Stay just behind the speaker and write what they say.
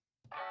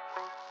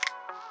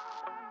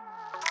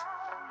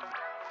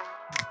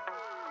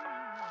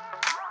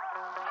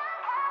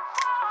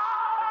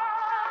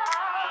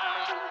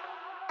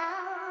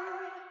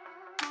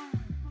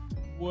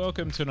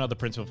Welcome to another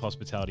Principle of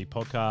Hospitality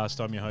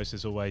podcast. I'm your host,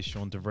 as always,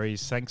 Sean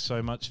DeVries. Thanks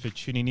so much for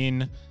tuning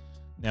in.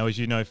 Now, as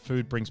you know,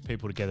 food brings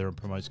people together and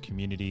promotes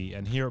community.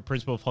 And here at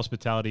Principle of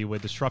Hospitality, we're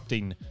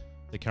disrupting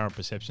the current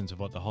perceptions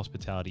of what the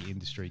hospitality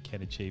industry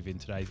can achieve in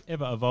today's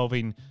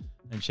ever-evolving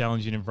and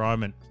challenging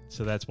environment.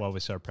 So that's why we're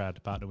so proud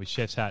to partner with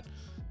Chef's Hat,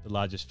 the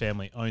largest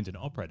family-owned and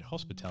operated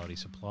hospitality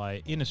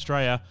supplier in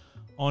Australia,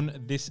 on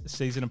this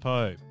season of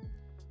PO.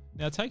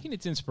 Now, taking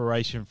its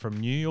inspiration from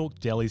New York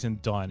delis and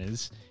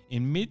diners,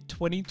 in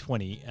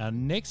mid-2020, our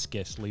next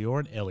guest, Leor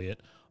and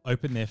Elliot,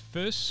 opened their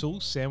first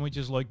Sauls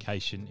Sandwiches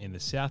location in the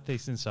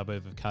southeastern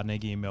suburb of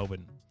Carnegie in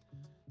Melbourne.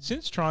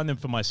 Since trying them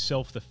for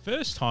myself the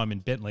first time in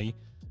Bentley,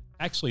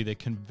 actually their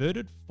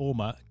converted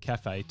former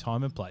cafe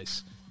Time and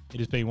Place, it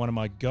has been one of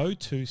my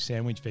go-to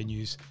sandwich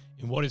venues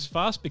in what is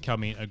fast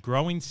becoming a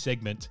growing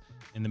segment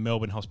in the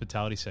Melbourne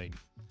hospitality scene.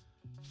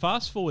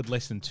 Fast forward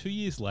less than 2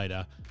 years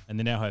later, and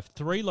they now have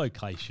 3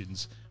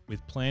 locations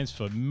with plans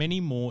for many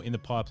more in the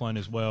pipeline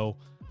as well.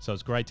 So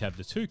it's great to have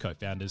the 2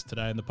 co-founders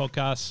today on the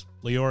podcast,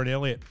 Leor and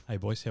Elliot. Hey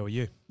boys, how are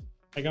you?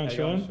 How you going,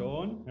 Sean?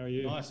 Sean? How are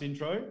you? Nice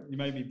intro. You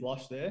made me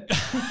blush there.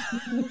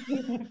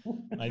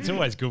 Mate, it's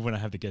always good when I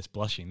have the guests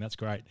blushing. That's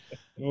great.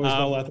 Always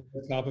roll out the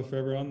red carpet for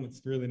everyone.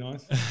 That's really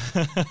nice.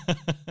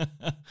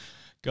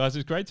 Guys,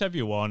 it's great to have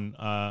you on.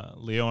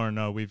 Leor, I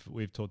know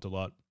we've talked a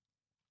lot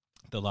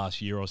the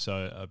last year or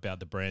so about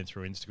the brand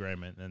through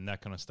Instagram and that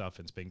kind of stuff.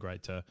 It's been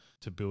great to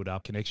build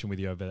up connection with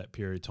you over that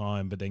period of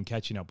time, but then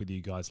catching up with you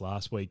guys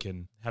last week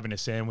and having a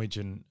sandwich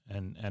and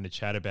a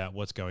chat about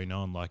what's going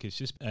on. Like, it's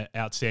just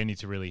outstanding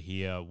to really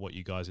hear what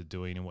you guys are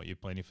doing and what you're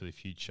planning for the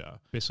future,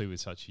 especially with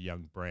such a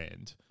young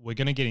brand. We're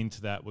going to get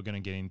into that. We're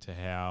going to get into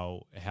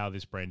how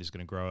this brand is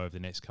going to grow over the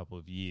next couple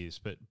of years.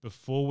 But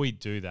before we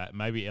do that,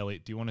 maybe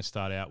Elliot, do you want to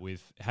start out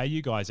with how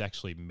you guys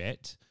actually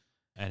met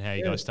and how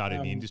you guys started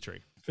in the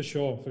industry? For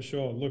sure.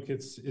 Look,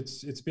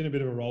 it's been a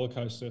bit of a roller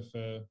coaster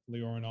for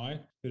Leor and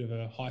I. Bit of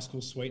a high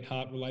school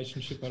sweetheart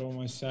relationship, I'd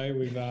almost say.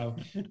 We've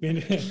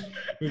been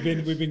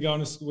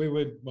going to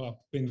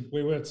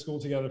we were at school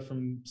together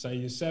from say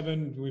year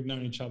 7. We've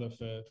known each other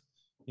for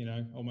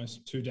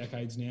almost 2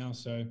 decades now.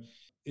 So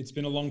it's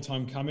been a long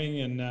time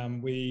coming,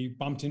 and we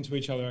bumped into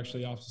each other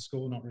actually after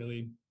school, not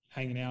really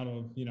hanging out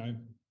or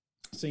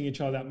seeing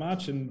each other that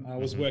much. And I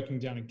was working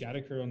down at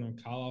Gattaca on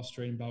Carlisle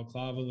Street in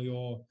Balaclava.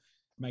 Leor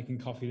making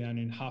coffee down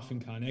in Huff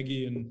and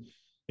Carnegie, and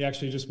he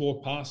actually just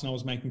walked past and I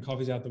was making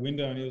coffees out the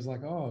window, and he was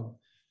like, "Oh,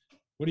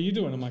 what are you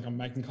doing?" I'm like, "I'm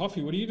making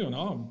coffee." "What are you doing?"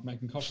 "Oh, I'm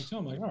making coffee too."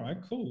 I'm like, "All right,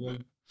 cool. Well,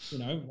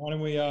 why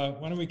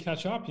don't we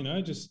catch up,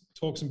 just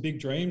talk some big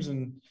dreams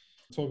and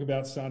talk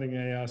about starting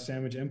a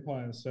sandwich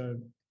empire." So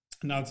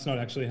no, it's not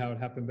actually how it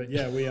happened, but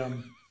yeah, we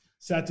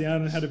sat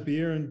down and had a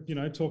beer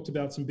and talked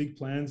about some big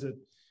plans that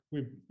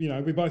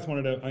we both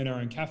wanted to own our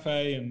own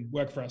cafe and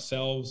work for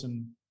ourselves.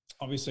 And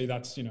obviously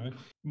that's,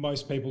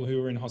 most people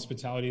who are in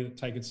hospitality that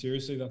take it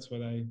seriously, that's where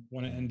they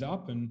want to end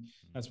up. And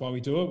that's why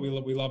we do it.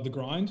 We love the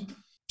grind.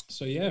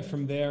 So yeah,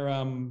 from there,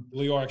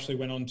 Leor actually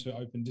went on to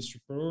open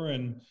District Brewer,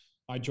 and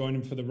I joined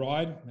him for the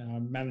ride,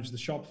 managed the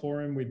shop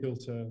for him. We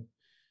built a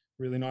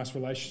really nice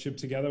relationship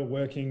together,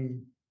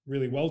 working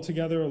really well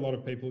together. A lot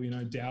of people,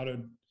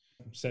 doubted,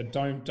 said,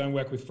 don't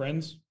work with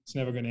friends. It's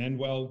never going to end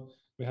well.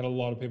 We had a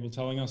lot of people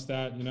telling us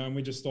that, and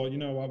we just thought,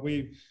 what,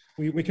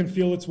 we can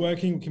feel it's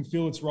working, we can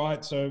feel it's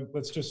right. So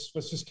let's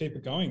just keep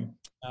it going,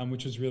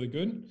 which was really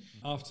good.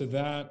 After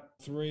that,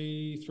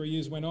 three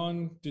years went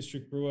on.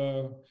 District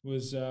Brewer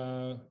was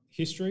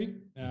history.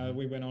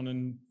 We went on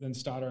and then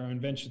started our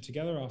own venture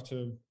together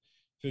after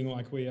feeling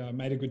like we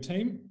made a good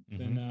team.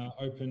 Then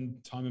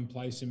opened Time and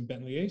Place in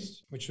Bentley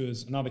East, which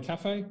was another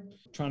cafe.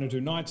 Trying to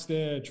do nights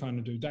there, trying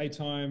to do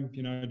daytime,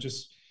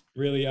 just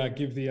really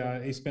give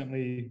the East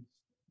Bentley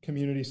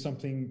community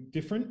something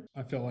different.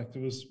 I felt like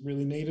it was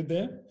really needed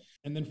there.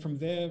 And then from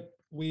there,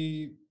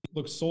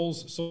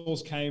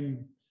 Sauls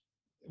came.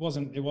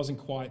 It wasn't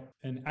quite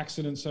an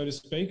accident, so to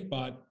speak,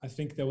 but I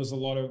think there was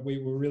we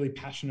were really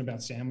passionate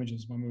about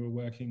sandwiches when we were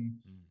working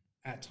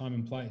at Time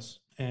and Place.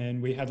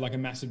 And we had like a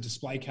massive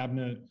display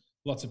cabinet,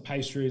 lots of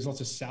pastries, lots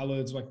of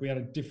salads. Like we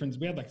had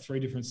like 3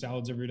 different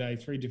salads every day,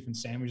 3 different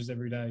sandwiches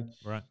every day.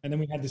 Right. And then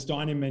we had this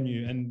dining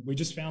menu, and we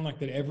just found like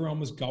that everyone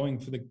was going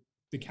for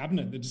the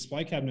cabinet, the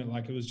display cabinet.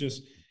 Like it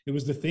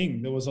was the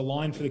thing. There was a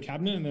line for the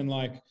cabinet, and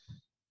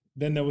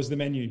then there was the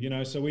menu,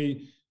 so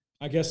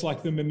I guess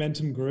like the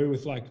momentum grew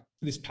with like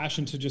this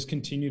passion to just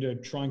continue to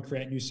try and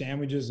create new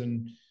sandwiches.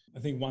 And I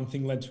think one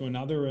thing led to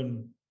another,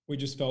 and we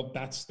just felt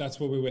that's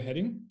where we were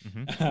heading.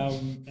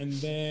 And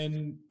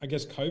then I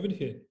guess COVID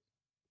hit.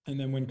 And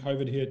then when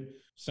COVID hit,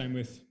 same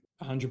with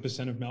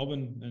 100% of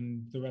Melbourne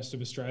and the rest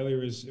of Australia,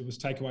 it was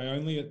takeaway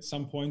only at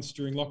some points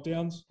during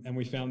lockdowns. And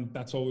we found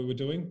that's all we were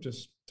doing,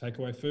 just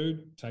takeaway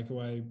food,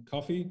 takeaway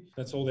coffee.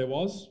 That's all there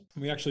was.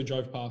 And Leor actually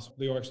drove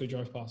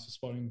past a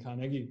spot in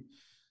Carnegie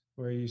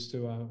where we used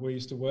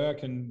to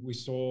work, and we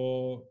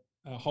saw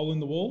a hole in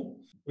the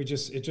wall. It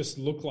just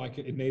looked like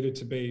it needed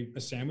to be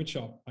a sandwich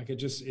shop. Like it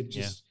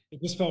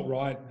just felt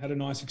right. Had a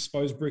nice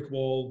exposed brick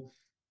wall,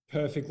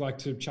 perfect, like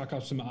to chuck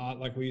up some art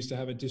like we used to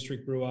have at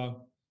District Brewer.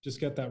 just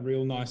get that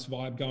real nice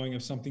vibe going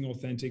of something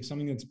authentic,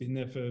 something that's been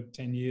there for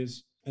 10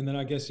 years. And then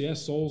I guess,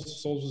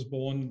 Sauls was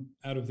born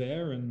out of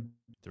there, and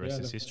the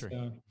rest is history.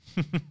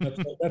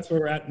 That's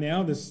where we're at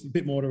now. There's a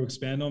bit more to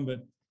expand on,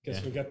 but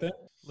guess we'll get there.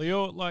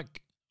 Leor,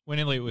 like when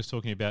Elliot was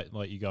talking about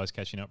like you guys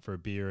catching up for a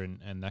beer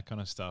and that kind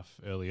of stuff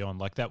early on,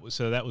 like that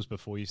was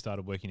before you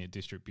started working at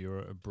District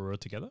Brewer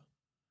together?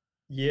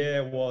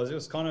 Yeah, it was. It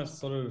was kind of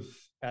sort of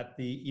at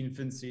the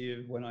infancy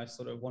of when I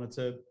sort of wanted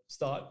to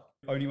start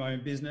owning my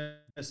own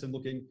business and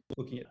looking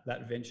at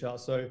that venture.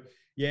 So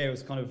yeah, it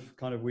was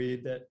kind of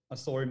weird that I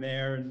saw him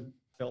there and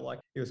felt like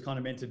it was kind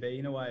of meant to be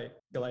in a way.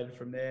 Related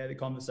from there, the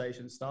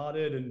conversation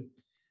started,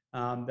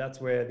 and that's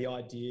where the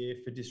idea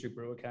for District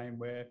Brewer came,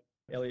 where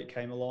Elliot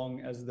came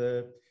along as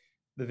the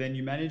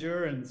venue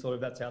manager, and sort of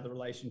that's how the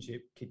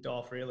relationship kicked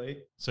off,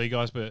 really. So you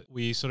guys were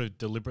you sort of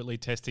deliberately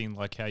testing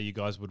like how you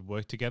guys would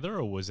work together,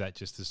 or was that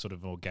just a sort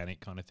of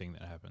organic kind of thing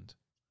that happened?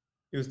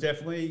 It was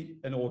definitely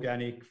an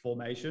organic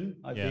formation.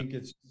 I think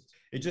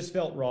it just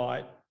felt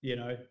right,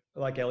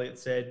 like Elliot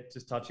said,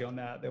 just touching on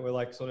that, there were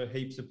like sort of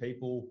heaps of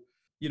people,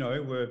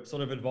 were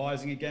sort of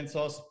advising against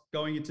us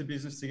going into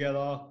business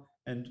together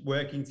and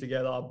working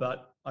together.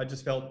 But I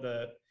just felt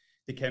the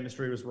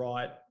chemistry was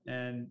right,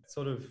 and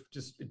sort of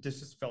it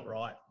just felt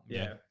right.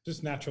 Yeah.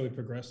 Just naturally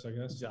progressed, I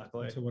guess.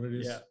 Exactly. To what it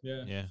is.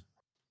 Yeah.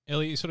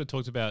 Elliot, you sort of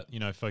talked about,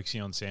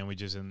 focusing on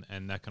sandwiches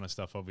and that kind of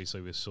stuff.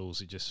 Obviously with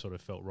Sauls, it just sort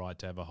of felt right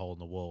to have a hole in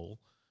the wall.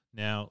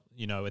 Now,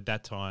 at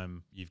that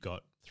time you've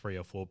got 3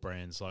 or 4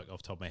 brands, like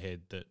off the top of my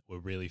head, that were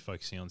really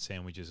focusing on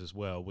sandwiches as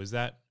well. Was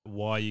that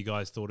why you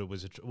guys thought it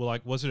was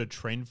was it a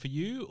trend for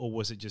you, or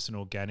was it just an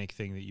organic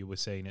thing that you were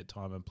seeing at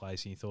time and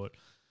place and you thought,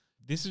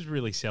 this is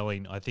really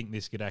selling, I think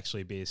this could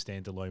actually be a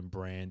standalone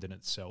brand in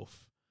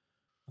itself?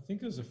 I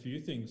think there's a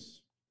few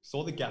things.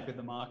 Saw the gap in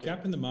the market.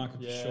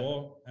 For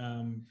sure.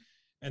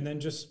 And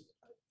then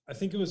I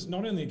think it was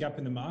not only a gap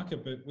in the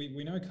market, but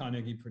we know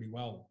Carnegie pretty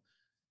well.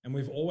 And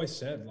we've always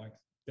said, like,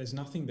 there's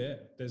nothing there.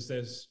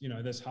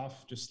 There's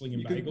half just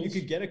slinging bagels. You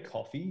could get a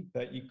coffee,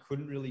 but you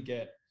couldn't really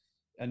get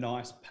a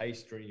nice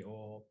pastry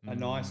or a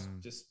nice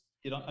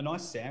a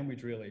nice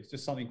sandwich, really. It's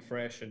just something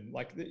fresh, and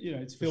like,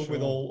 it's filled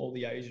with all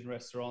the Asian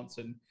restaurants,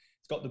 and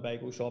it's got the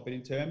bagel shop. And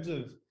in terms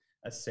of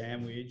a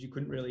sandwich, you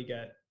couldn't really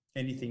get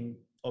anything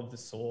of the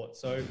sort.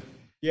 So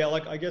yeah,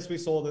 like I guess we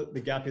saw the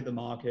gap in the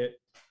market,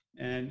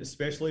 and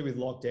especially with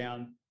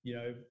lockdown,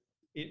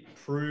 it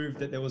proved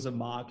that there was a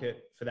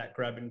market for that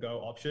grab and go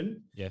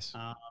option. Yes.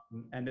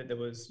 And that there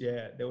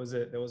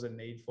was a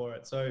need for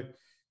it. So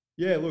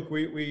yeah, look,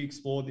 we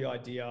explored the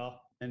idea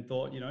and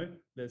thought,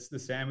 the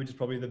sandwich is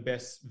probably the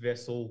best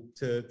vessel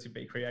to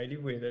be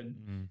creative with.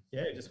 And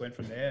it just went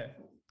from there.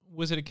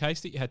 Was it a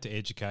case that you had to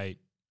educate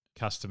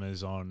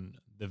customers on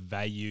the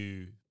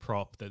value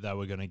prop that they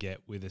were going to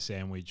get with a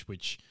sandwich,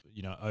 which,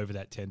 over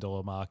that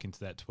 $10 mark into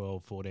that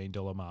 $12,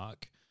 $14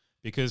 mark?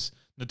 Because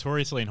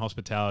notoriously in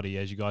hospitality,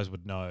 as you guys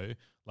would know,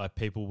 like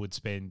people would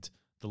spend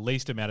the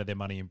least amount of their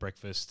money in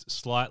breakfast,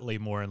 slightly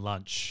more in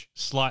lunch,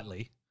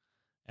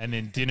 and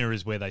then dinner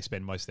is where they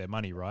spend most of their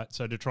money, right?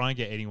 So to try and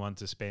get anyone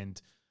to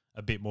spend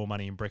a bit more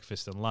money in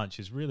breakfast than lunch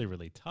is really,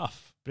 really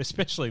tough, but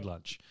especially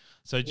lunch.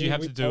 So do you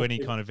have to do any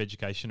kind of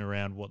education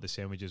around what the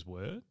sandwiches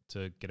were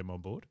to get them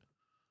on board?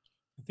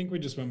 I think we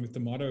just went with the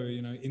motto,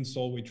 in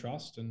Saul we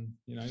trust, and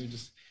you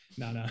just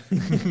no.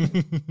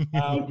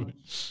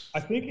 I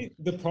think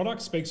the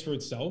product speaks for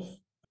itself.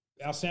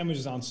 Our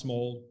sandwiches aren't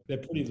small; they're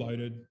pretty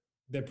loaded.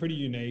 They're pretty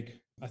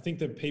unique. I think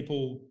that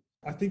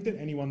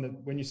anyone that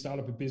when you start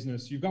up a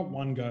business, you've got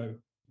one go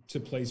to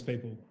please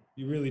people.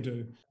 You really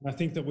do. And I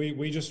think that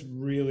we just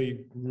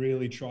really,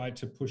 really tried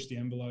to push the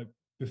envelope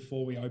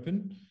before we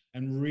opened,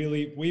 and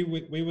really we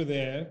were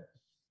there.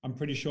 I'm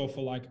pretty sure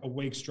for like a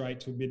week straight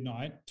till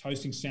midnight,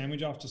 toasting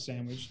sandwich after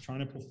sandwich, trying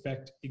to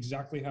perfect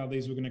exactly how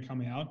these were going to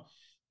come out,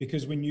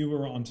 because we knew we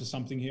were onto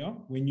something here.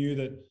 We knew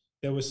that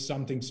there was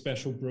something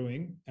special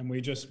brewing, and we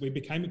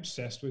became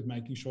obsessed with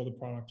making sure the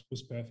product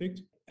was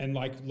perfect. And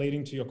like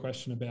leading to your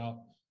question about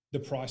the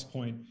price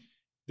point,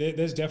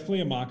 there's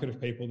definitely a market of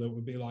people that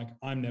would be like,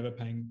 I'm never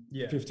paying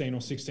 $15 or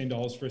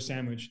 $16 for a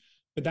sandwich.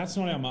 But that's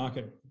not our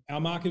market. Our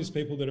market is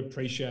people that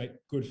appreciate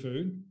good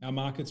food. Our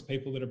market's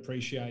people that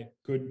appreciate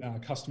good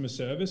customer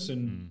service,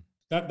 and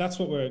that's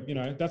what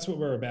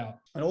we're about.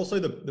 And also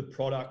the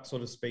product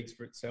sort of speaks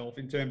for itself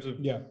in terms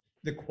of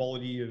the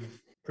quality of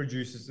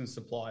producers and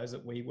suppliers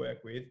that we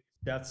work with.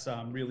 That's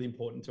really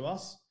important to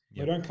us.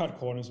 We don't cut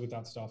corners with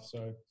that stuff.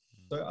 So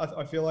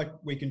I feel like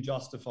we can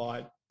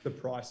justify the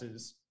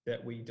prices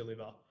that we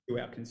deliver to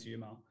our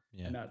consumer.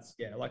 Yeah. And that's,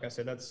 like I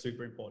said, that's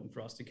super important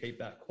for us to keep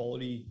that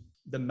quality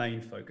the main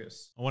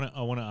focus. I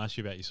want to ask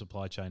you about your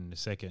supply chain in a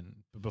second,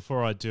 but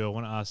before I do, I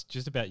want to ask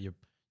just about your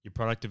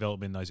product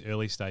development in those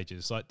early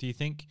stages. Like, do you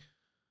think,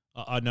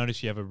 I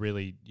noticed you have a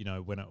really,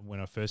 when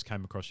I first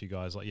came across you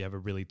guys, like you have a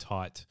really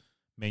tight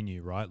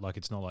menu, right? Like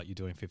it's not like you're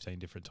doing 15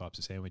 different types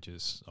of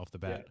sandwiches off the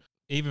bat. Yeah.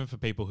 Even for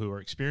people who are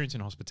experienced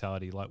in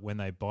hospitality, like when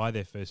they buy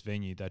their first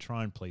venue, they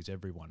try and please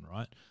everyone,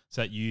 right?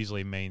 So that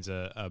usually means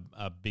a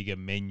bigger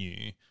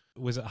menu.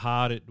 Was it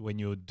hard when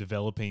you were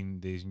developing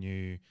these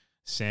new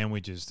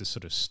sandwiches to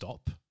sort of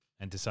stop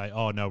and to say,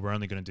 oh, no, we're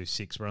only going to do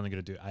 6, we're only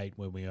going to do 8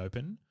 when we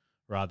open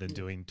rather than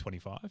doing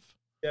 25?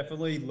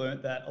 Definitely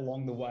learnt that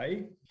along the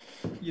way.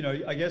 You know,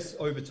 I guess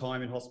over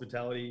time in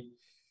hospitality,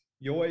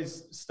 you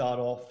always start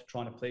off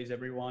trying to please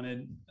everyone.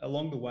 And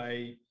along the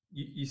way,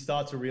 you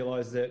start to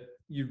realize that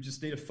you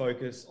just need to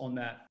focus on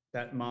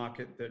that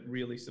market that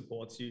really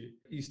supports you.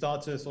 You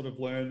start to sort of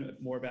learn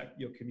more about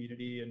your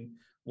community and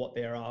what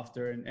they're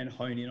after and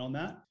hone in on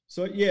that.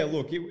 So yeah,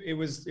 look, it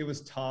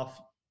was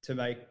tough to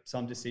make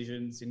some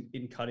decisions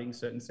in cutting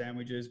certain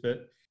sandwiches,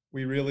 but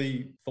we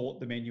really thought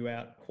the menu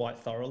out quite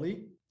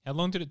thoroughly. How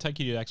long did it take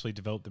you to actually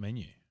develop the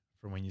menu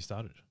from when you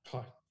started?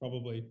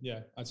 Probably,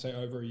 yeah, I'd say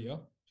over a year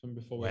from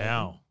before we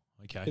Wow. opened.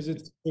 Okay. Because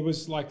it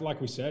was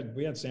like we said,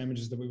 we had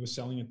sandwiches that we were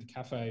selling at the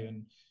cafe,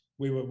 and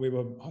we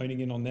were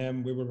honing in on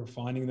them. We were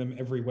refining them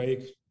every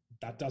week.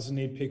 That doesn't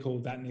need pickle.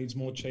 That needs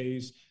more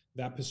cheese.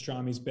 That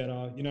pastrami's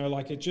better. You know,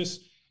 like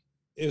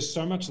there's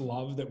so much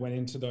love that went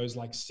into those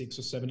like 6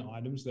 or 7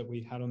 items that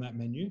we had on that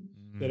menu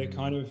that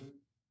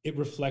it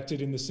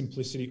reflected in the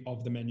simplicity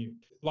of the menu.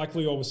 Like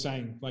Leor was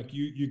saying, like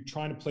you're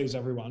trying to please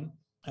everyone,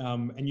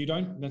 and you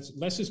don't.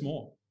 Less is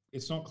more.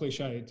 It's not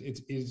cliche.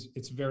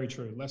 It's very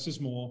true. Less is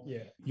more.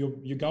 Yeah.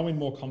 You go in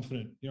more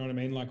confident. You know what I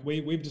mean? Like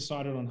we've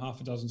decided on half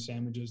a dozen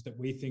sandwiches that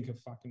we think are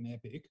fucking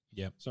epic.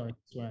 Yeah. Sorry,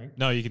 swearing.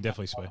 No, you can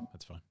definitely swear.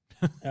 That's fine.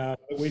 But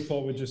we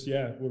thought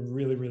were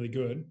really, really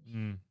good.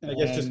 And I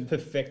guess just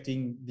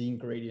perfecting the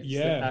ingredients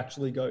that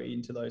actually go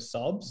into those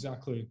subs.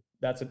 Exactly.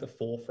 That's at the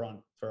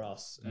forefront for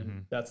us,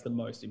 and that's the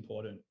most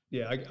important.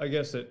 Yeah, I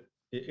guess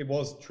it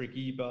was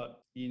tricky,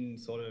 but in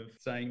sort of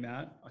saying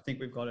that, I think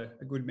we've got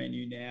a good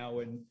menu now,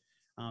 and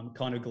I'm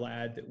kind of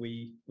glad that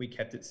we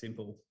kept it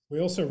simple. We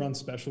also run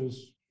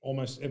specials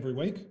almost every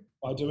week.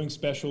 By doing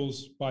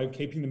specials, by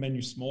keeping the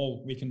menu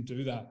small, we can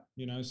do that,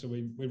 you know. So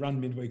we run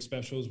midweek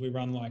specials. We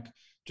run like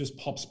just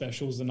pop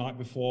specials the night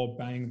before.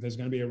 Bang, there's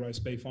going to be a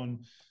roast beef on.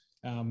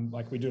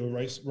 Like we do a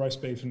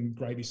roast beef and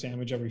gravy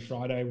sandwich every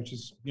Friday, which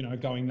is, you know,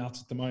 going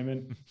nuts at the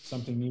moment.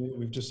 Something new that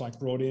we've just like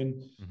brought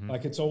in.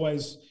 Like it's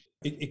always,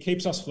 it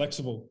keeps us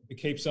flexible. It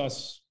keeps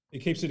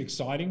it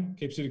exciting.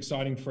 Keeps it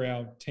exciting for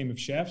our team of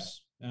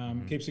chefs.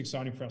 Keeps it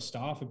exciting for our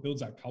staff. It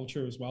builds that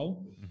culture as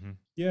well.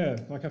 Yeah,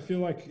 like I feel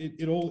like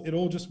it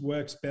all just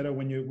works better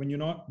when you're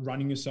not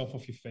running yourself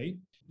off your feet.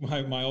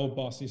 My old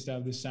boss used to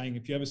have this saying: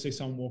 if you ever see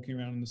someone walking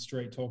around in the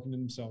street talking to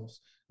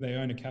themselves, they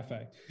own a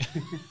cafe.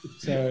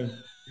 So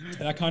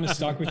that kind of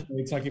stuck with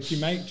me. It's like if you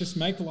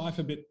make life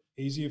a bit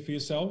easier for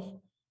yourself,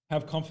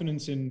 have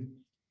confidence in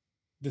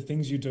the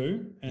things you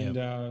do, and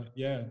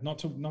not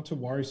to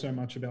worry so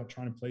much about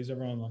trying to please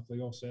everyone. Like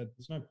Leor said,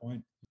 there's no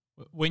point.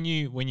 When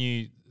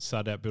you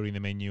started out building the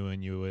menu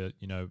and you were,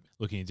 you know,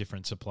 looking at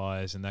different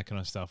suppliers and that kind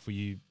of stuff, were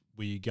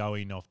you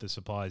going off the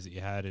suppliers that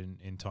you had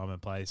in time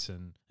and place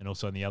and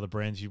also in the other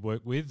brands you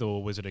work with,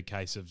 or was it a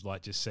case of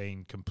like just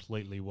seeing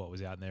completely what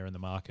was out there in the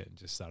market and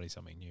just starting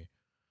something new?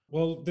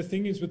 Well, the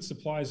thing is with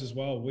suppliers as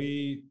well,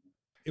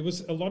 it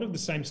was a lot of the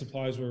same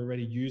suppliers we're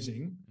already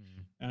using.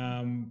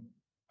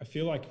 I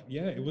feel like,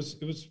 it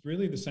was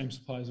really the same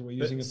suppliers that we're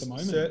using at the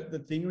moment. The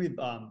thing with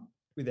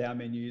our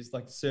menus,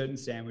 like certain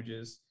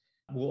sandwiches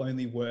will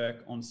only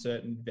work on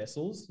certain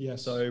vessels.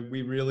 Yes. So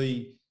we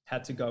really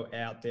had to go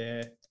out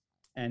there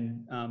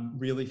and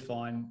really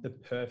find the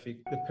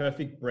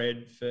perfect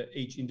bread for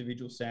each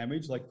individual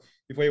sandwich. Like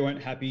if we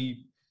weren't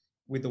happy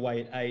with the way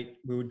it ate,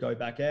 we would go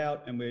back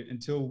out, and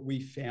until we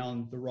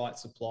found the right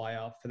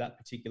supplier for that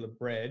particular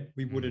bread,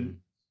 we wouldn't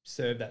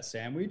serve that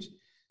sandwich.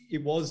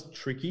 It was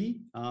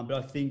tricky, but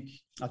I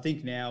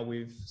think now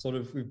we've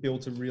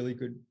built a really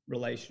good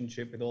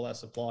relationship with all our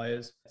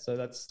suppliers. So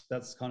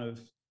that's kind of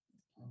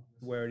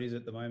where it is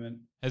at the moment.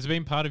 Has it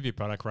been part of your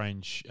product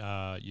range,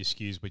 your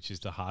SKUs, which is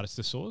the hardest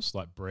to source,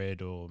 like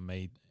bread or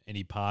meat?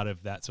 Any part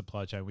of that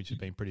supply chain which has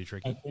been pretty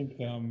tricky?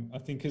 I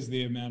think is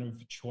the amount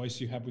of choice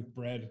you have with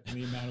bread and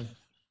the amount of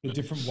the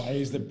different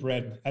ways that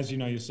bread, as you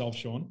know yourself,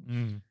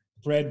 Sean,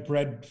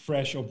 bread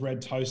fresh or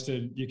bread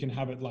toasted, you can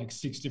have it like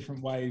 6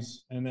 different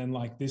ways, and then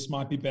like this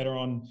might be better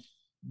on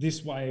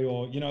this way,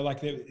 or you know,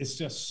 like it's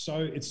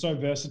so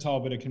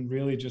versatile, but it can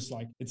really just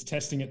like it's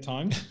testing at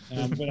times.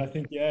 But I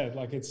think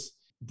like it's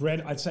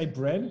bread. I'd say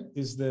bread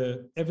is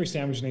every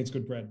sandwich needs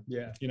good bread.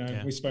 Yeah, you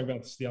know, we spoke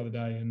about this the other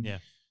day, and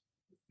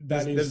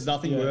there's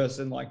nothing worse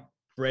than like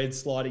bread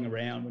sliding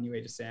around when you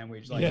eat a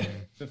sandwich. Like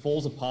if it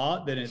falls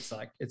apart, then it's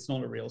like it's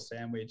not a real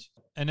sandwich.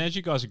 And as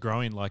you guys are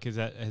growing, like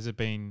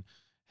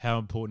how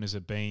important has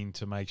it been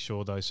to make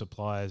sure those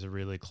suppliers are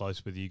really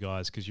close with you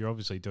guys? Because you're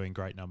obviously doing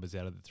great numbers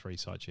out of the 3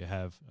 sites you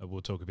have.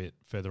 We'll talk a bit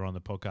further on the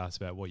podcast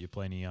about what you're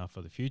planning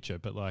for the future.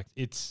 But like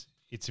it's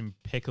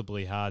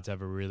impeccably hard to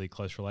have a really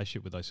close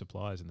relationship with those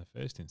suppliers in the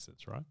first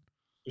instance, right?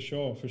 For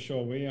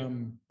sure. We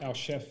our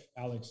chef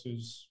Alex,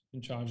 who's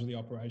in charge of the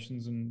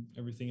operations and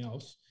everything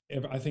else,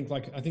 I think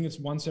it's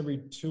once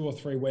every 2 or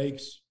 3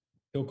 weeks.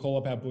 He'll call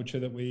up our butcher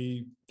that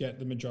we get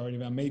the majority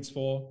of our meats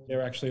for.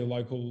 They're actually a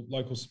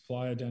local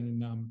supplier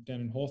down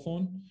in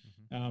Hawthorne.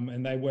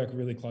 and they work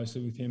really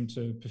closely with him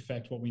to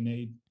perfect what we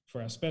need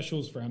for our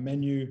specials, for our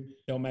menu.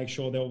 They'll make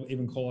sure, they'll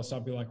even call us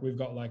up, be like, we've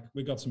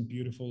got some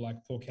beautiful like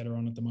porchetta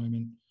on at the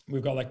moment.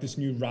 We've got like this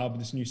new rub,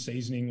 this new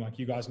seasoning, like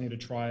you guys need to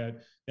try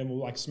it. Then we'll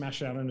like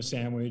smash it out on a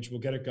sandwich. We'll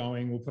get it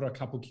going. We'll put a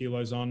couple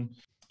kilos on.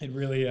 It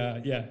really,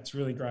 it's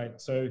really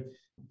great. So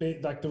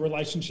like the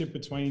relationship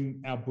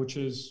between our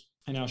butchers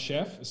and our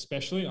chef,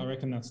 especially, I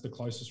reckon that's the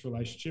closest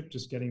relationship,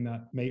 just getting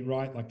that meat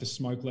right, like the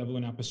smoke level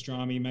in our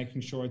pastrami,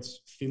 making sure it's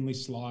thinly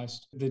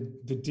sliced. The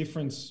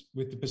difference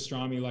with the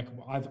pastrami, like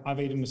I've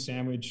eaten a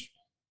sandwich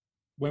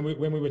when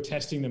we were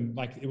testing them,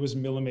 like it was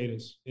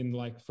millimeters in,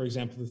 like, for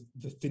example,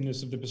 the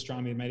thinness of the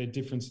pastrami. It made a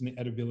difference in the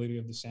edibility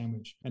of the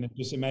sandwich. And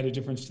it made a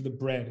difference to the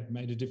bread. It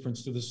made a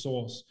difference to the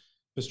sauce.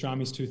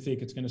 Pastrami's too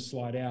thick, it's going to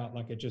slide out.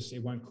 Like it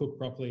won't cook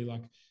properly.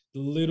 Like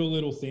the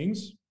little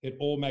things, it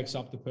all makes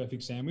up the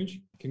perfect sandwich.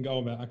 I can go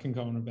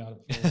on about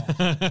it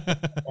for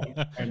a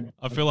while.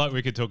 I feel like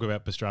we could talk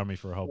about pastrami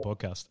for a whole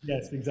podcast.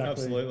 Yes,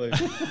 exactly.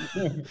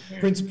 Absolutely.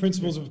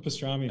 Principles of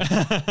pastrami.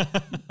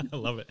 I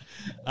love it.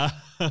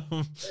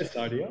 Best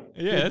idea.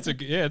 Yeah,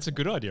 it's a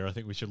good idea. I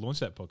think we should launch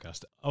that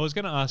podcast. I was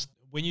going to ask,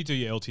 when you do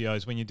your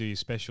LTOs, when you do your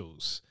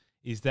specials,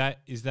 is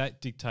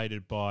that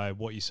dictated by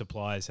what your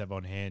suppliers have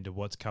on hand and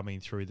what's coming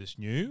through that's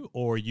new,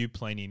 or are you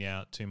planning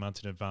out 2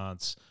 months in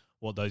advance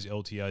what those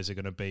LTOs are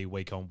going to be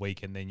week on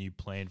week, and then you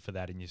plan for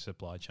that in your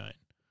supply chain?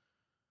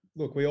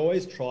 Look, we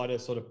always try to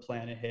sort of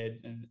plan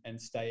ahead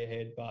and stay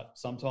ahead, but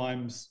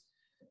sometimes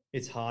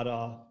it's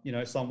harder. You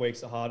know, some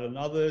weeks are harder than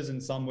others,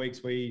 and some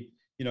weeks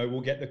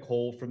we'll get the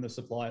call from the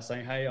supplier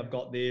saying, hey, I've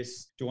got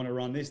this. Do you want to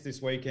run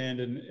this weekend?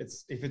 And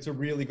if it's a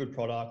really good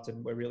product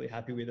and we're really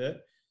happy with it,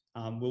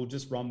 we'll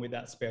just run with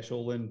that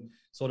special and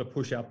sort of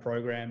push our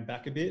program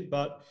back a bit.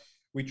 But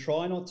we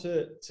try not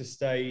to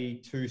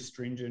stay too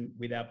stringent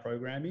with our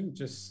programming,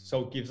 just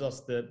so it gives us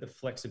the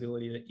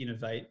flexibility to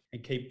innovate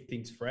and keep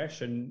things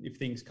fresh. And if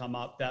things come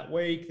up that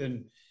week,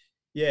 then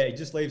it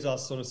just leaves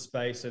us sort of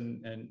space,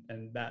 and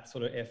that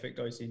sort of effort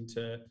goes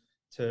into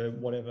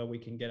whatever we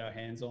can get our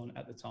hands on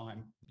at the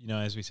time. You know,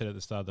 as we said at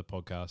the start of the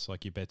podcast,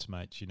 like your best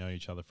mates, you know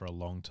each other for a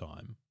long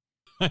time.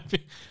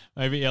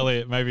 Maybe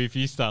Elliot, if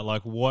you start,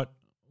 like what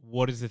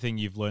is the thing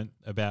you've learned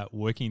about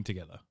working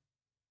together?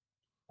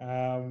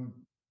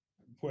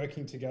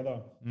 Working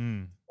together.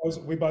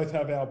 We both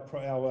have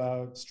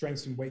our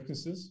strengths and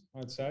weaknesses,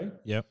 I'd say.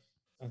 Yep.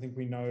 I think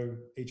we know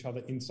each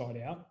other inside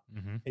out.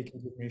 Mm-hmm. He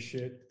can give me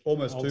shit.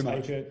 Almost I'll too take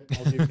much. It.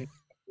 I'll give him.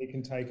 He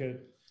can take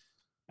it.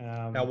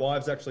 Our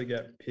wives actually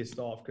get pissed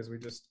off because we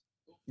just,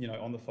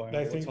 on the phone.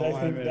 They think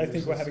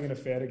we're having an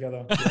affair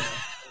together.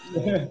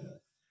 Yeah.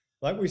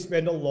 Like we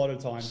spend a lot of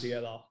time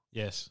together.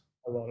 Yes.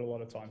 A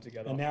lot of time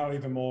together. And now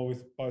even more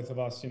with both of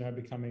us,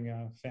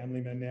 becoming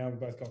family men now. We've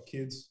both got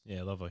kids.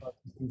 Yeah, lovely.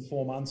 In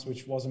 4 months,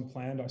 which wasn't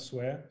planned, I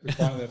swear. We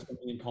finally have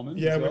something in common.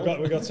 Yeah, well.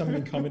 we've got something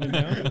in common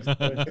now.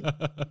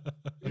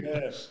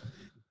 Yeah.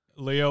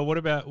 Leo, what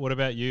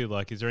about you?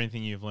 Like, is there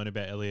anything you've learned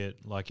about Elliot,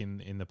 like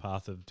in the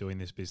path of doing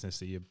this business,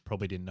 that you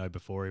probably didn't know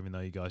before, even though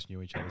you guys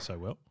knew each other so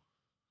well?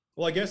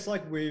 Well, I guess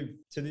like to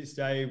this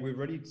day, we've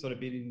already sort of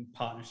been in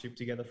partnership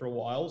together for a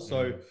while.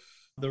 So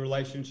the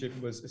relationship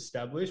was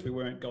established. We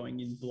weren't going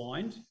in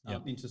blind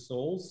into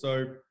Sauls.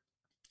 So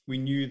we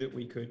knew that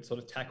we could sort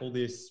of tackle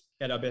this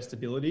at our best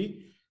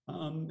ability. I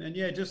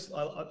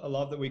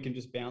love that we can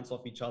just bounce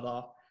off each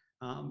other.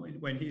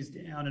 When he's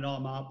down and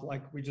I'm up,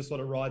 like we just sort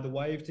of ride the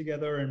wave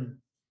together. And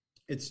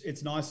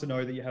it's nice to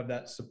know that you have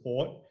that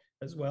support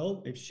as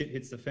well if shit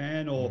hits the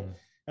fan, or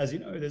as you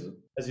know,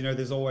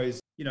 there's always,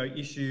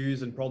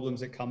 issues and problems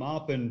that come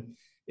up, and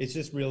it's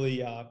just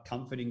really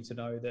comforting to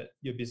know that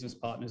your business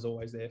partner is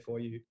always there for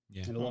you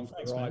and along for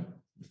the ride.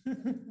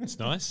 It's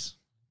nice.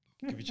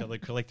 Give each other a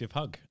collective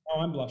hug. Oh,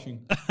 I'm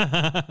blushing.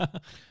 I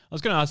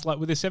was going to ask, like,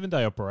 with a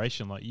 7-day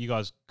operation, like you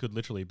guys could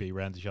literally be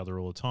around each other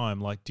all the time.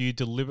 Like, do you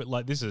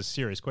this is a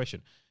serious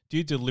question. Do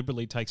you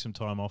deliberately take some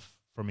time off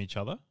from each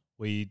other?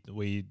 We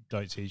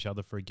don't see each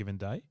other for a given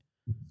day?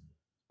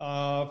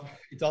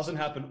 It doesn't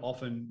happen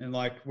often. And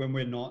like when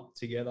we're not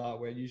together,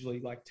 we're usually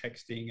like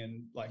texting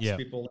and like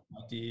spitballing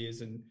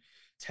ideas and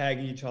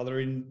tagging each other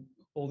in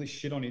all this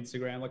shit on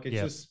Instagram. Like it's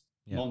just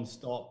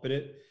non-stop, but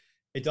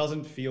it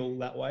doesn't feel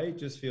that way. It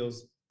just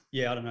feels,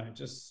 I don't know,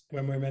 just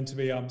when we're meant to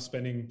be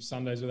spending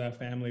Sundays with our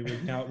family,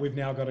 we've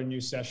now got a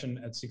new session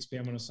at 6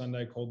 p.m. on a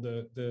Sunday called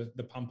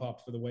the pump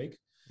up for the week.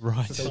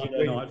 Right. So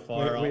Sunday night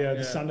fire up.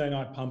 The Sunday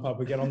night pump up.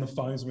 We get on the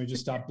phones and we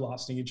just start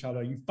blasting each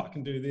other. You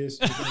fucking do this.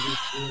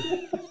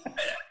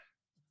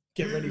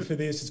 Get ready for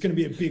this. It's going to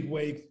be a big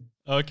week.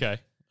 Okay.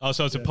 Oh,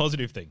 so it's a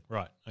positive thing.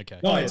 Right. Okay.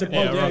 No, it's a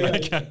positive.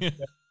 Okay.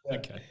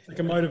 Okay. It's like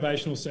a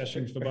motivational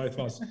session for both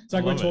of us. It's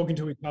like we're talking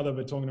to each other,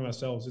 but talking to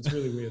ourselves. It's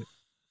really weird.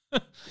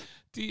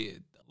 Do you,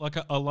 like,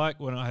 I like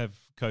when I have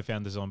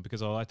co-founders on,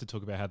 because I like to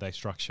talk about how they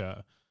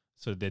structure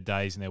sort of their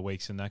days and their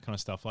weeks and that kind of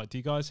stuff. Like, do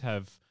you guys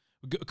have,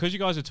 because you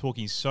guys are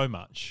talking so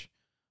much,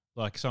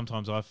 like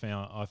sometimes I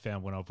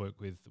found when I've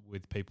worked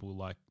with people,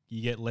 like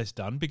you get less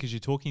done because you're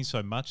talking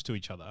so much to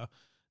each other.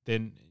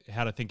 Then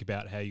how to think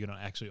about how you're going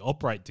to actually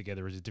operate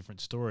together is a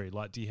different story.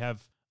 Like, do you have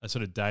a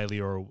sort of daily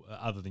or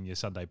other than your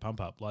Sunday pump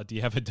up? Like, do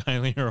you have a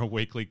daily or a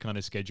weekly kind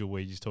of schedule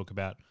where you just talk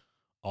about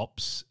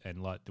ops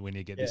and like we need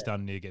to get this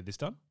done, need to get this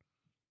done?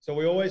 So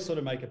we always sort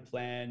of make a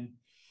plan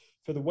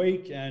for the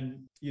week,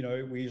 and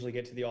we usually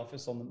get to the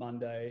office on the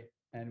Monday,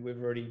 and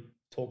we've already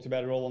talked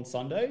about it all on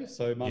Sunday.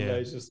 So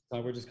Monday's just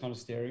we're just kind of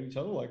staring at each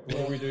other like,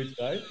 what do we do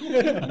today?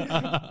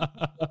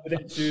 But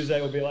then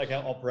Tuesday will be like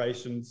our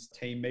operations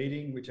team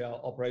meeting, which our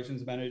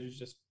operations manager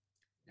just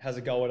has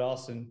a go at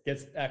us and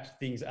gets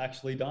things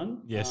actually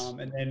done. Yes.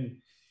 And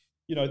then,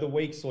 the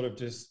week sort of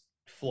just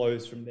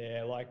flows from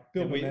there. Like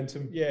build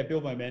momentum. Yeah,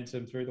 build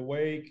momentum through the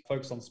week,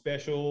 focus on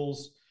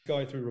specials,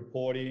 go through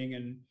reporting,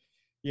 and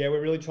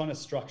we're really trying to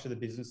structure the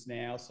business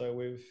now. So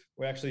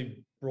we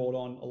actually brought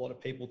on a lot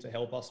of people to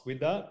help us with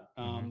that.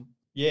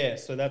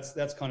 So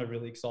that's kind of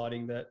really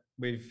exciting that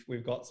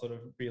we've got sort of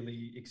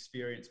really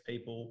experienced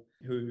people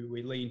who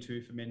we lean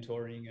to for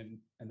mentoring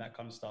and that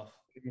kind of stuff.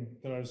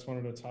 That I just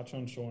wanted to touch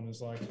on, Sean,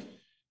 is like,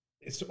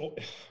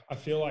 I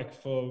feel like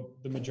for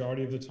the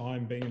majority of the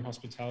time being in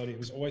hospitality, it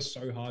was always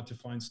so hard to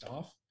find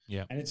staff.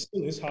 Yeah. And it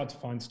still is hard to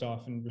find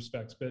staff in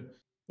respects, but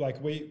like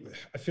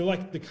I feel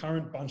like the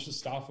current bunch of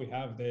staff we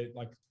have, they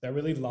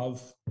really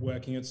love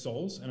working at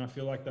Sauls. And I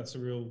feel like that's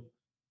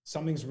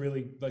something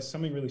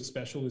really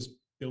special is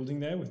building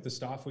there with the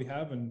staff we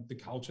have and the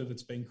culture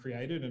that's been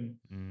created. And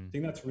I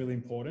think that's really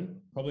important.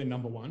 Probably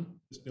number one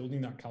is building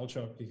that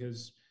culture,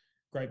 because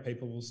great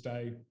people will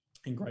stay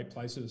in great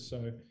places.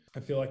 So I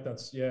feel like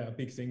that's a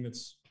big thing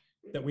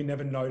that we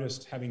never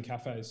noticed having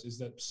cafes, is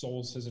that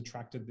Sauls has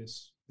attracted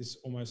this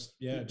almost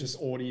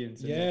just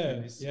audience.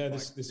 This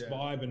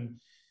vibe, and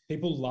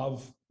people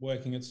love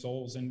working at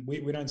Sauls, and we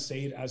don't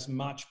see it as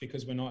much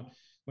because we're not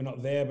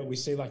there, but we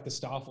see like the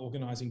staff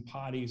organizing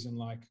parties and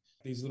like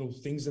these little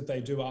things that they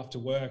do after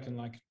work, and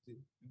like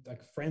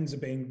friends are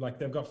being like,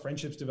 they've got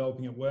friendships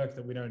developing at work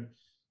that we don't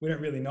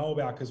really know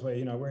about because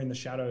we're in the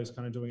shadows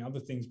kind of doing other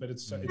things. But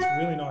it's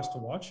really nice to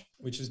watch,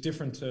 which is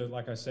different to,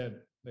 like I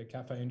said, the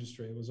cafe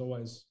industry. It was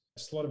always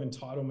just a lot of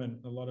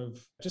entitlement, a lot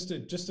of just a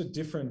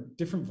different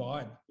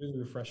vibe, really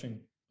refreshing.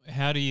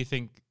 How do you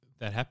think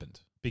that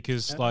happened?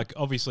 Because like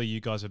obviously you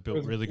guys have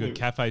built really good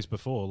cafes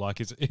before. Like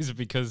is it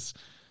because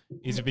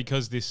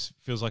this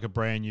feels like a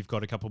brand, you've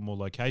got a couple more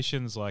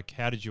locations? Like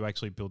how did you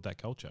actually build that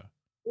culture?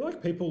 I feel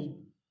like people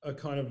are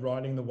kind of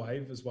riding the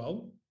wave as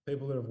well.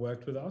 People that have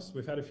worked with us.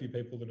 We've had a few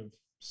people that have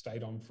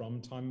stayed on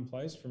from Time and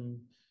Place from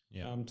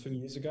 2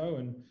 years ago.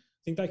 And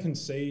I think they can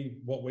see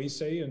what we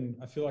see. And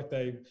I feel like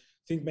me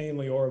and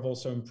Leor have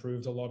also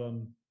improved a lot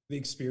on the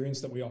experience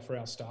that we offer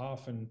our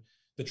staff and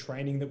the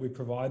training that we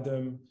provide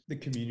them. The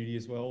community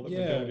as well that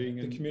we're building.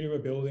 The community we're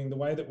building, the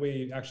way that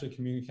we actually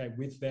communicate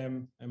with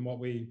them and what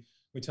we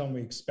tell them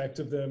we expect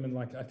of them. And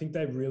like, I think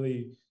they've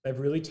really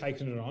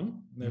taken it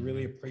on. They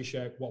really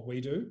appreciate what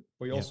we do.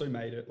 We also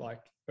made it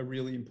like a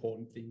really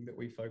important thing that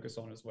we focus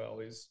on as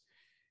well is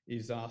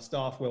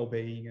staff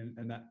well-being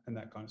and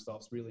that kind of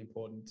stuff is really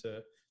important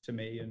to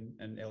me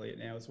and Elliot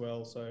now as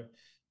well. So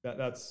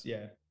that's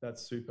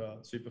super,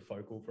 super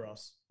focal for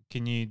us.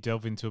 Can you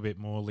delve into a bit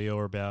more,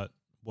 Leor, about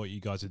what you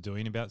guys are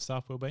doing about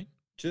staff well-being?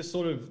 Just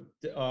sort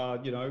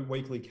of,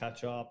 weekly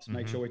catch-ups,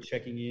 make sure we're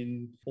checking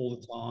in all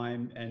the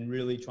time and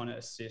really trying to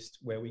assist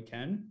where we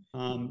can.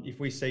 If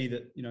we see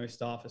that,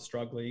 staff are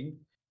struggling,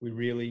 we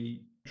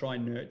really try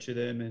and nurture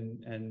them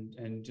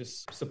and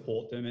just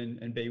support them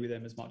and be with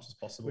them as much as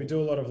possible. We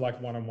do a lot of like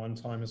one-on-one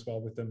time as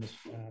well with them,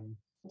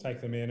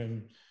 take them in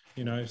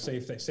and, see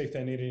if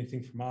they need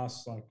anything from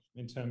us, like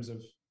in terms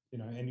of,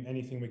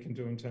 anything we can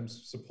do in terms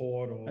of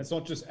support. Or it's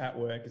not just at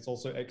work, it's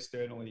also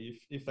externally.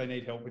 If they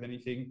need help with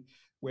anything,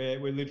 we're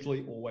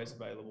literally always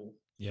available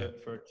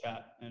for a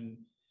chat. And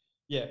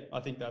I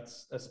think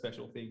that's a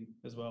special thing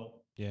as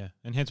well. Yeah.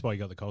 And hence why you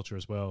got the culture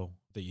as well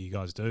that you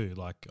guys do.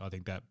 Like, I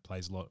think that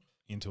plays a lot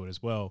into it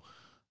as well.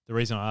 The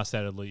reason I asked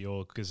that,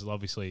 Leor, because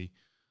obviously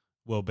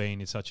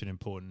well-being is such an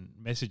important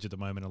message at the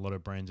moment. A lot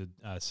of brands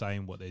are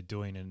saying what they're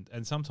doing,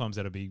 and sometimes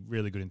that'll be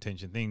really good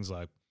intention things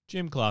like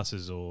gym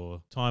classes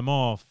or time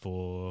off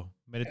or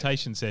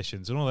meditation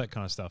sessions and all that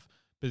kind of stuff.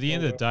 But at the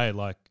end of the day,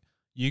 like,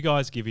 you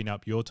guys giving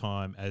up your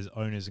time as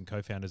owners and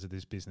co-founders of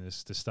this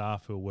business to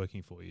staff who are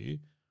working for you,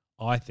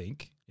 I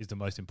think is the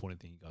most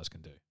important thing you guys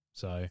can do.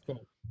 So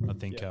I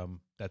think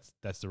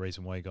that's the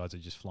reason why you guys are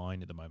just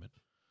flying at the moment.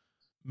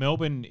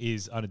 Melbourne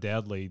is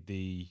undoubtedly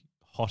the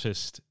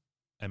hottest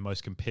and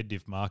most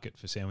competitive market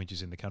for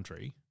sandwiches in the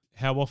country.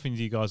 How often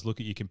do you guys look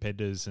at your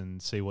competitors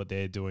and see what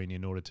they're doing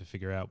in order to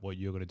figure out what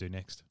you're going to do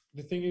next?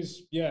 The thing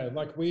is,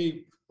 like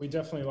we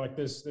definitely, like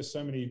there's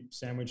so many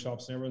sandwich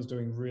shops and everyone's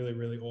doing really,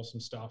 really awesome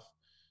stuff.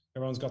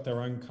 Everyone's got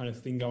their own kind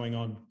of thing going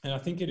on. And I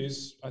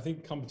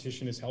think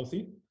competition is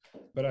healthy,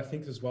 but I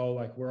think as well,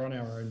 like we're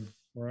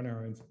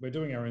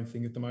doing our own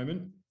thing at the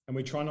moment. And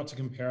we try not to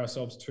compare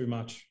ourselves too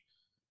much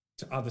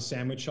to other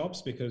sandwich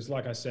shops because,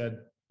 like I said,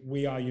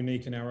 we are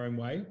unique in our own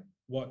way.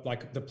 What,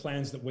 like the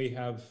plans that we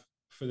have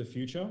for the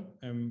future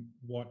and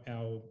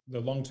the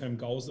long-term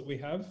goals that we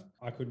have,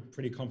 I could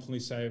pretty confidently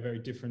say are very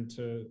different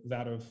to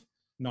that of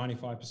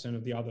 95%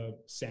 of the other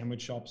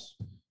sandwich shops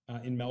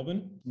in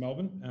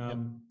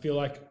Melbourne. Feel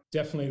like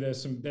definitely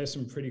there's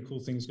some pretty cool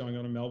things going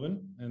on in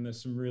Melbourne, and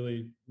there's some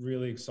really,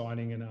 really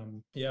exciting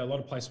and a lot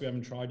of places we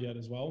haven't tried yet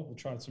as well. We've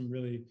tried some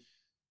really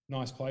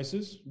nice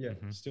places. Yeah.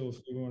 Still, if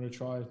we want to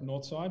try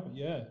north side, but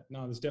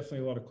there's definitely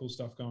a lot of cool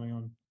stuff going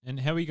on. And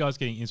how are you guys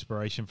getting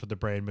inspiration for the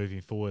brand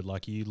moving forward?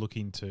 Like, are you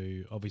looking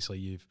to, obviously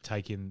you've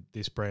taken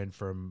this brand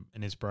from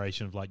an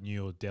inspiration of like New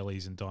York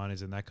delis and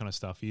diners and that kind of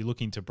stuff. Are you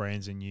looking to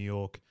brands in New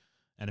York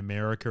and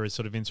America as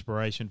sort of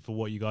inspiration for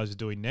what you guys are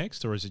doing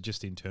next, or is it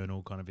just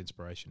internal kind of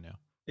inspiration now?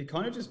 It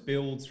kind of just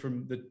builds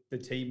from the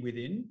team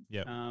within.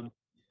 Yeah.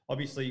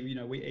 Obviously,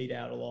 we eat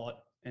out a lot,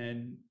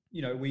 and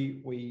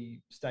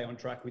we stay on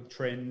track with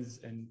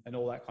trends and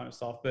all that kind of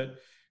stuff. But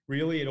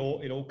really, it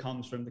all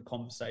comes from the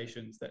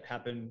conversations that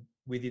happen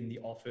within the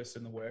office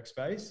and the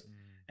workspace,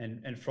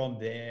 and from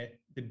there,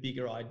 the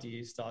bigger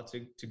ideas start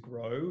to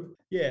grow.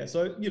 Yeah.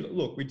 So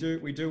look, we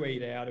do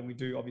eat out, and we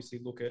do obviously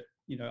look at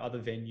other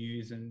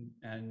venues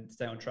and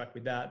stay on track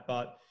with that.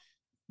 But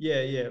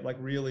like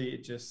really,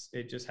 it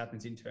just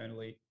happens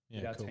internally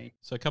with our team.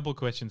 So a couple of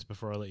questions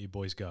before I let you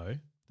boys go.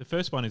 The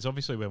first one is,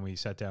 obviously when we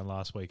sat down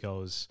last week, I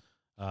was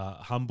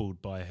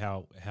humbled by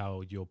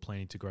how you're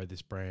planning to grow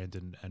this brand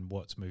and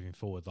what's moving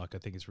forward. Like, I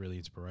think it's really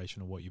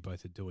inspirational what you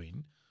both are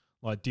doing.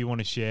 Like, do you want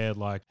to share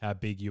like how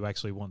big you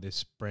actually want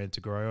this brand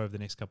to grow over the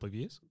next couple of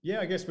years? Yeah,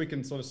 I guess we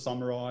can sort of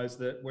summarize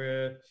that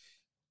we're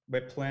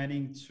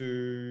planning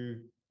to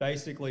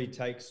basically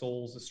take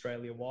Sauls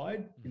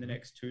Australia-wide in the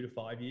next 2 to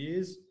 5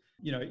 years,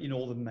 in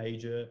all the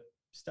major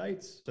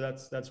states. So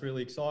that's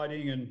really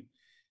exciting. And,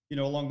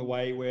 along the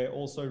way, we're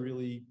also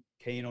really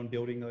keen on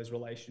building those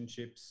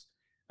relationships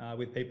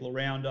with people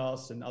around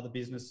us and other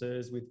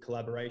businesses, with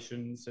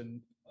collaborations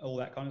and all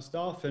that kind of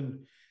stuff. And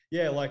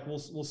like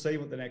we'll see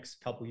what the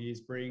next couple of years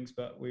brings,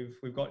 but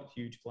we've got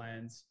huge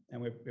plans,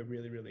 and we're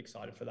really, really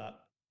excited for that.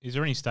 Is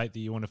there any state that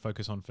you want to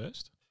focus on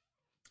first?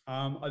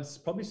 I'd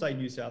probably say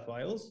New South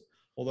Wales,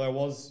 although I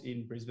was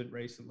in Brisbane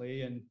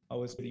recently and I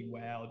was pretty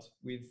wowed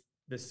with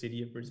the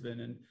city of Brisbane,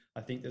 and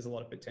I think there's a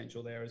lot of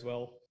potential there as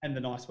well. And the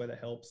nice weather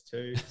helps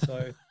too.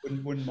 So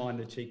wouldn't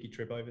mind the cheeky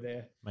trip over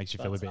there. Makes you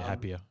feel a bit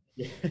happier.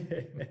 Yeah.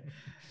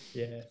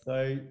 Yeah.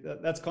 So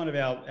that's kind of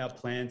our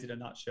plans in a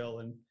nutshell,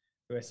 and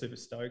we're super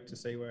stoked to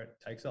see where it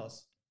takes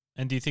us.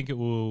 And do you think it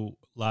will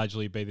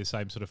largely be the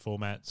same sort of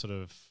format, sort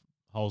of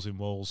holes in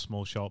walls,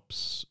 small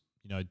shops,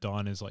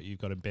 diners like you've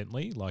got in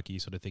Bentley? Like, are you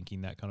sort of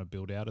thinking that kind of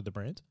build out of the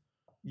brand?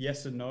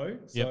 Yes and no.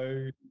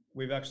 So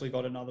we've actually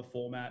got another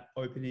format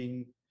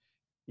opening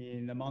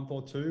in a month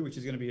or two, which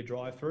is going to be a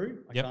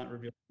drive-through. I can't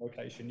reveal the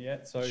location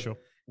yet. So it's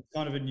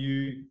kind of a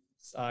new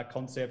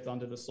concept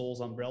under the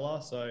Sauls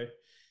umbrella. So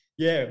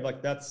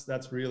like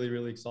that's really,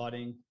 really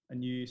exciting. A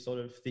new sort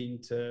of thing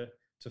to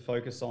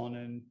focus on,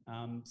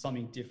 and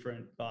something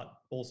different, but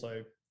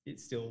also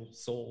it's still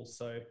Sauls.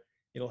 So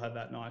it'll have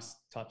that nice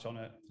touch on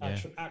it.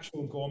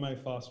 Actual gourmet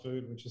fast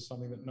food, which is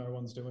something that no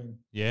one's doing.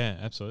 Yeah,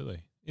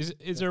 absolutely.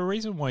 Is there a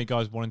reason why you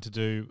guys wanted to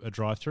do a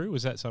drive-through?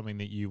 Was that something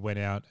that you went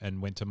out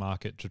and went to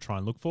market to try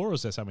and look for, or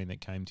is that something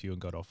that came to you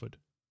and got offered?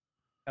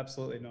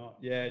 Absolutely not.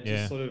 Yeah, it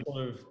just sort of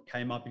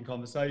came up in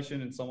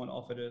conversation, and someone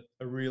offered a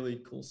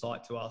really cool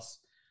site to us.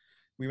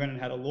 We went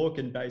and had a look,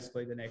 and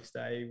basically the next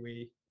day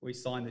we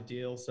signed the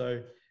deal.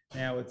 So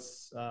now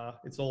it's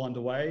all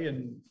underway,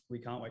 and we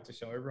can't wait to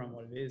show everyone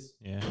what it is.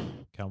 Yeah,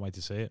 can't wait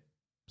to see it.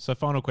 So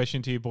final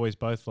question to you boys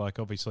both. Like,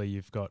 obviously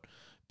you've got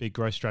big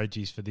growth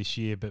strategies for this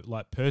year, but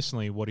like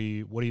personally, what are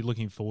you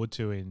looking forward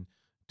to in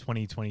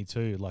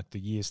 2022? Like, the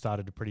year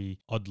started pretty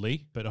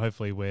oddly, but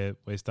hopefully we're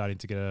starting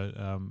to get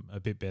a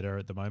bit better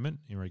at the moment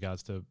in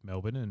regards to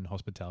Melbourne and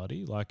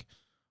hospitality. Like,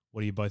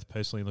 what are you both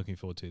personally looking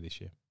forward to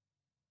this year?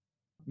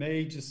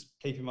 Me, just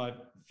keeping my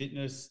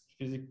fitness,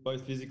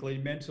 both physically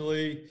and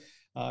mentally,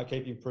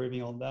 keep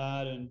improving on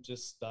that, and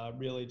just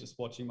really just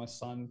watching my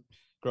son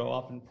grow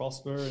up and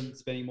prosper, and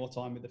spending more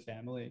time with the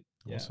family.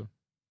 Awesome.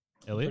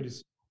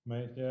 Elliot?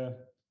 Mate, yeah.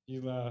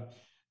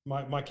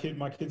 My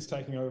kid's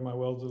taking over my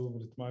world a little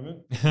bit at the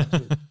moment.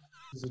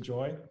 It's a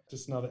joy.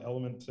 Just another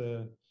element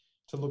to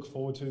look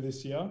forward to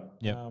this year.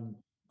 Yeah. Of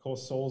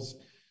course, Sauls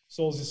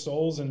is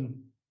Sauls,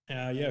 and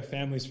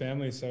family's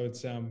family. So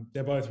it's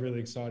they're both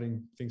really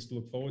exciting things to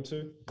look forward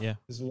to. Yeah.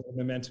 There's a lot of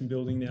momentum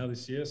building now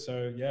this year.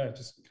 So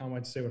just can't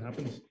wait to see what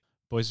happens.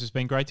 Boys, it's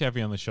been great to have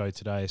you on the show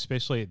today,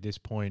 especially at this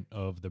point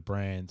of the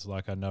brands.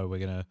 Like, I know we're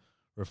going to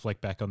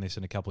reflect back on this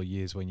in a couple of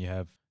years when you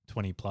have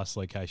 20 plus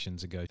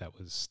locations ago. That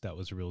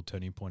was a real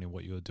turning point in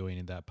what you were doing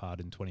in that part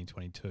in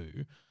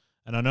 2022.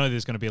 And I know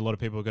there's going to be a lot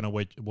of people who are going to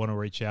want to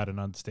reach out and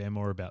understand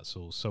more about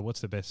Sauls. So what's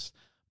the best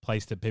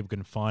place that people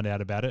can find out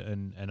about it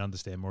and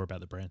understand more about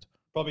the brand?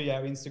 Probably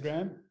our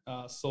Instagram,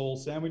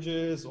 Sauls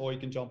Sandwiches, or you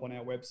can jump on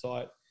our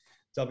website,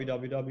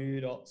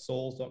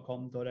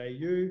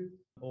 www.sauls.com.au,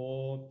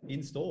 or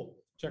in store.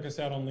 Check us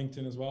out on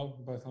LinkedIn as well.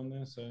 We're both on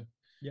there. So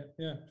if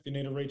you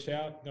need to reach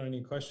out, got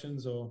any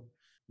questions, or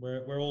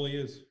we're all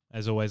ears.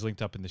 As always,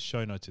 linked up in the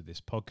show notes of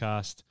this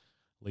podcast.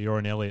 Leor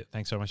and Elliot,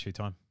 thanks so much for your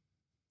time.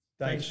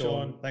 Thanks,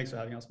 Sean. Thanks for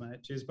having us,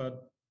 mate. Cheers, bud.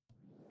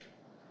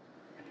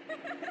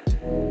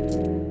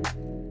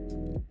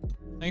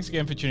 Thanks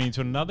again for tuning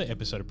into another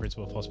episode of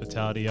Principle of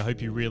Hospitality. I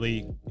hope you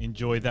really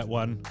enjoyed that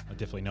one. I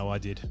definitely know I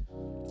did.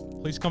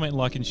 Please comment,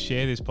 like, and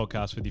share this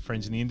podcast with your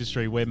friends in the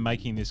industry. We're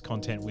making this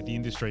content with the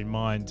industry in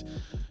mind,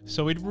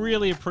 so we'd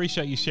really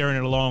appreciate you sharing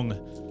it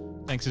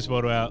along. Thanks as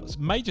well to our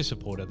major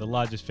supporter, the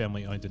largest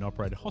family-owned and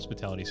operated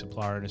hospitality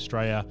supplier in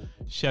Australia,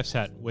 Chef's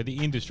Hat, where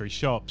the industry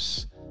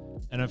shops.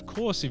 And of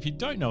course, if you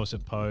don't know us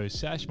at Poe,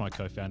 Sash, my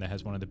co-founder,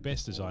 has one of the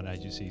best design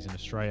agencies in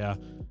Australia.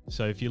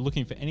 So if you're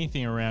looking for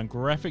anything around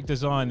graphic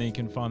design, then you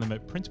can find them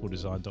at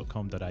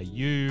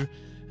principaldesign.com.au.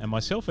 And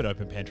myself at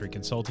Open Pantry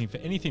Consulting for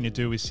anything to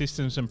do with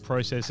systems and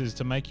processes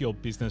to make your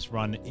business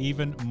run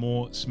even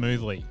more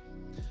smoothly.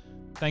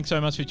 Thanks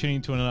so much for tuning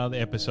into another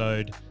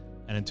episode.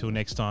 And until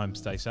next time,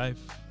 stay safe.